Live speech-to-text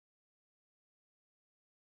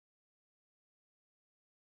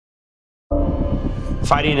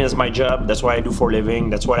Fighting is my job. That's what I do for a living.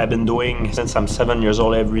 That's what I've been doing since I'm 7 years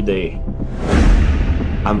old every day.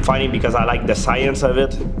 I'm fighting because I like the science of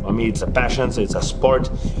it. For me, it's a passion, it's a sport.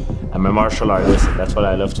 I'm a martial artist. That's what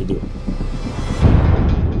I love to do.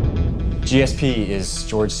 GSP is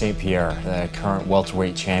Georges St-Pierre, the current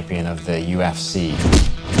welterweight champion of the UFC.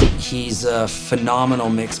 He's a phenomenal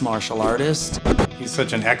mixed martial artist. He's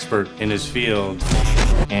such an expert in his field.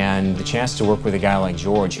 And the chance to work with a guy like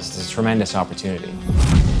George is a tremendous opportunity.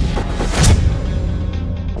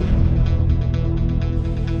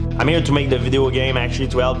 I'm here to make the video game, actually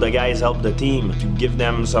to help the guys help the team, to give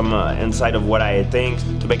them some insight of what I think,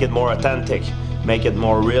 to make it more authentic, make it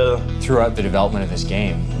more real. Throughout the development of this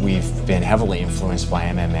game, we've been heavily influenced by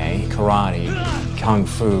MMA, karate, kung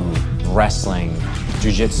fu, wrestling,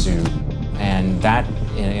 jiu-jitsu, and that,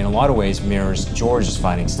 in a lot of ways, mirrors George's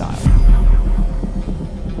fighting style.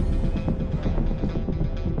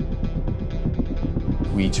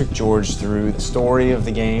 We took George through the story of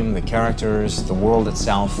the game, the characters, the world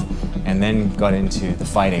itself, and then got into the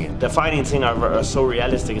fighting. The fighting scene are so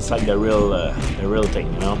realistic, it's like the real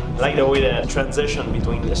thing, you know? I like the way the transition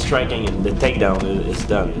between the striking and the takedown is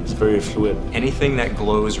done. It's very fluid. Anything that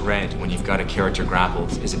glows red when you've got a character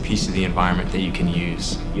grappled is a piece of the environment that you can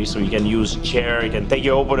use. So you can use chair, you can take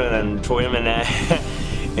your opponent and throw him in a,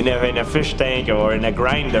 in a fish tank or in a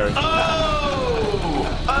grinder.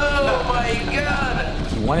 Oh my God!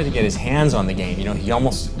 He wanted to get his hands on the game, you know, he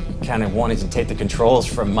almost kind of wanted to take the controls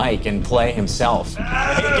from Mike and play himself.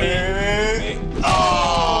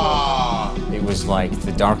 It was like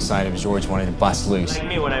the dark side of George wanted to bust loose. Like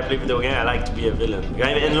me, when I play video game, I like to be a villain.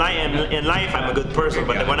 In life, I'm a good person,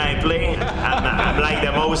 but when I play, I'm like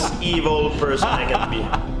the most evil person I can be.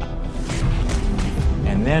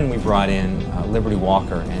 And then we brought in Liberty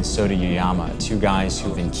Walker and Soda Yuyama, two guys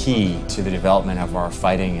who've been key to the development of our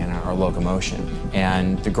fighting and our locomotion.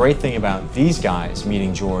 And the great thing about these guys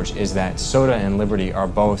meeting George is that Soda and Liberty are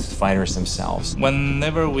both fighters themselves.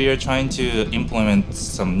 Whenever we are trying to implement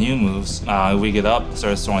some new moves, we get up,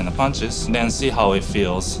 start throwing the punches, then see how it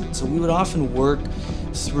feels. So we would often work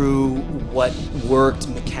through what worked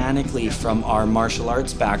mechanically from our martial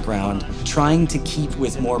arts background, trying to keep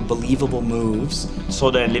with more believable moves.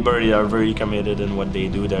 Soda and Liberty are very committed in what they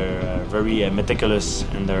do. They're very meticulous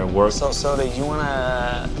in their work. So Soda, you want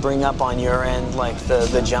to bring up on your end like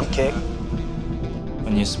the jump kick?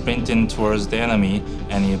 When you sprint in towards the enemy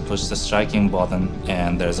and you push the striking button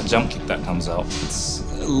and there's a jump kick that comes out. It's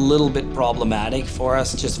a little bit problematic for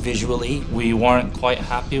us just visually. We weren't quite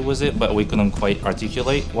happy with it, but we couldn't quite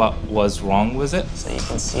articulate what was wrong with it. So you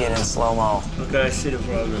can see it in slow-mo. Okay, I see the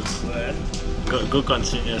problem. Go ahead. Go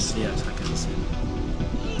continuously, yes, I can see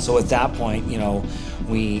it. So at that point, you know,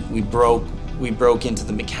 we broke into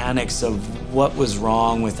the mechanics of what was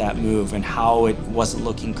wrong with that move and how it wasn't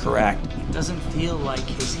looking correct. It doesn't feel like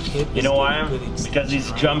his hip You know why? Because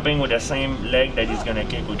he's jumping with the same leg that he's gonna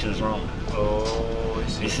kick, which is wrong. Oh,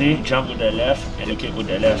 you see? Jump with the left and you kick with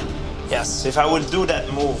the left. Yes. If I would do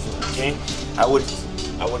that move, okay, I would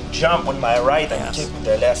jump with my right and kick with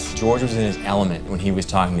the left. George was in his element when he was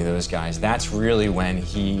talking to those guys. That's really when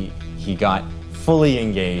he got fully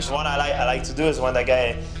engaged. What I like to do is when the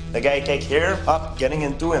guy kick here, up, getting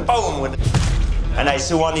into him, boom, and I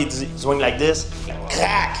see one he's doing like this,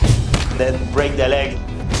 crack, and then break the leg.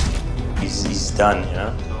 He's done, you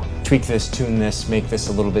know? Tweak this, tune this, make this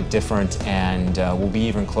a little bit different, and we'll be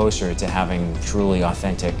even closer to having truly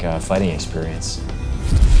authentic fighting experience.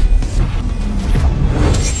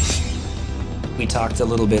 We talked a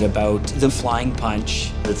little bit about the flying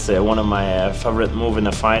punch. It's one of my favorite moves in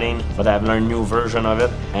the fighting, but I've learned new version of it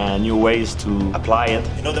and new ways to apply it.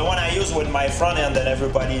 You know, the one I use with my front end that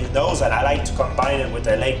everybody knows, and I like to combine it with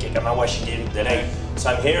the leg kick. I'm not watching the leg. So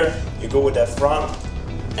I'm here, you go with the front,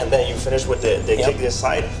 and then you finish with the kick this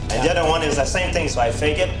side. And the other one is the same thing, so I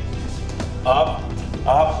fake it, up,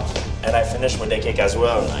 and I finish with the kick as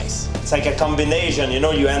well. Nice. It's like a combination, you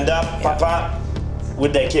know, you end up, papa,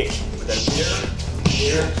 with the kick.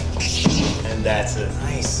 Here, and that's it.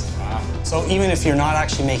 Nice. Wow. So even if you're not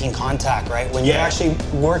actually making contact, right? When you're actually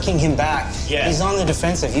working him back, he's on the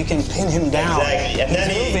defensive. You can pin him down. Exactly.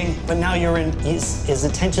 And he's moving, but now you're in, his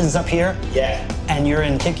attention's up here. Yeah. And you're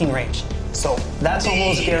in kicking range. So that's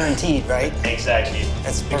almost guaranteed, right? Exactly.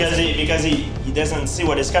 That's because he doesn't see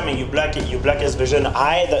what is coming. You block it. You block his vision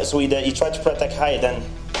high. So he tries to protect high. Then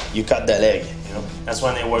you cut the leg. You know. That's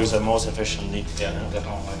when it works the most efficiently. Yeah,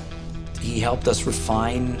 definitely. He helped us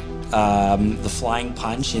refine the flying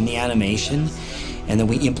punch in the animation, and then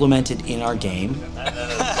we implemented in our game.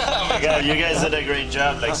 Oh my God, you guys did a great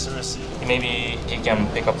job, like seriously. Maybe he can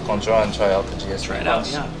pick up the control and try out the GSP. Try it out,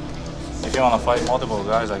 yeah. If you want to fight multiple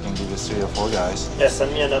guys, I can give you 3 or 4 guys. Yeah,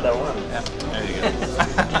 send me another one. Yeah, there you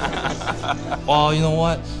go. Well, you know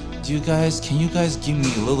what? Can you guys give me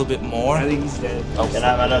a little bit more? I think he's dead. Oh, can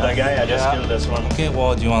I have another guy? I just killed this one. Okay,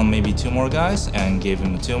 well, do you want maybe 2 more guys? And give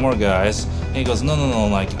him 2 more guys. And he goes, no,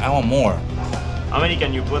 like, I want more. How many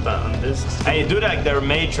can you put on this? Hey, do like their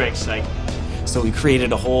matrix, like. So we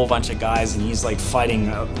created a whole bunch of guys, and he's like fighting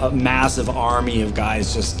a massive army of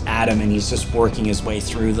guys just at him, and he's just working his way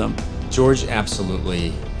through them. George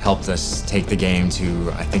absolutely helped us take the game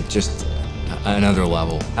to, I think, just another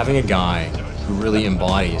level. Having a guy who really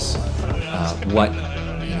embodies what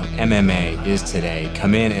MMA is today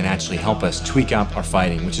come in and actually help us tweak up our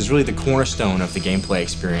fighting, which is really the cornerstone of the gameplay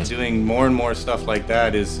experience. Doing more and more stuff like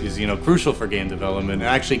that is crucial for game development, and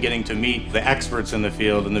actually getting to meet the experts in the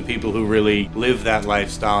field and the people who really live that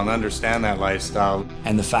lifestyle and understand that lifestyle.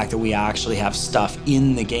 And the fact that we actually have stuff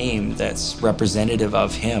in the game that's representative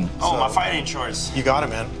of him. Oh, my fighting shorts. You got it,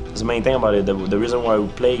 man. That's the main thing about it. The reason why we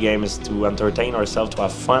play games is to entertain ourselves, to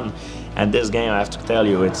have fun. And this game, I have to tell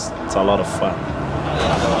you, it's a lot of fun.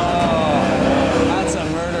 That's a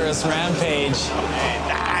murderous rampage.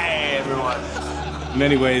 Die, everyone. In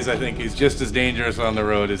many ways, I think he's just as dangerous on the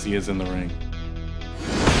road as he is in the ring.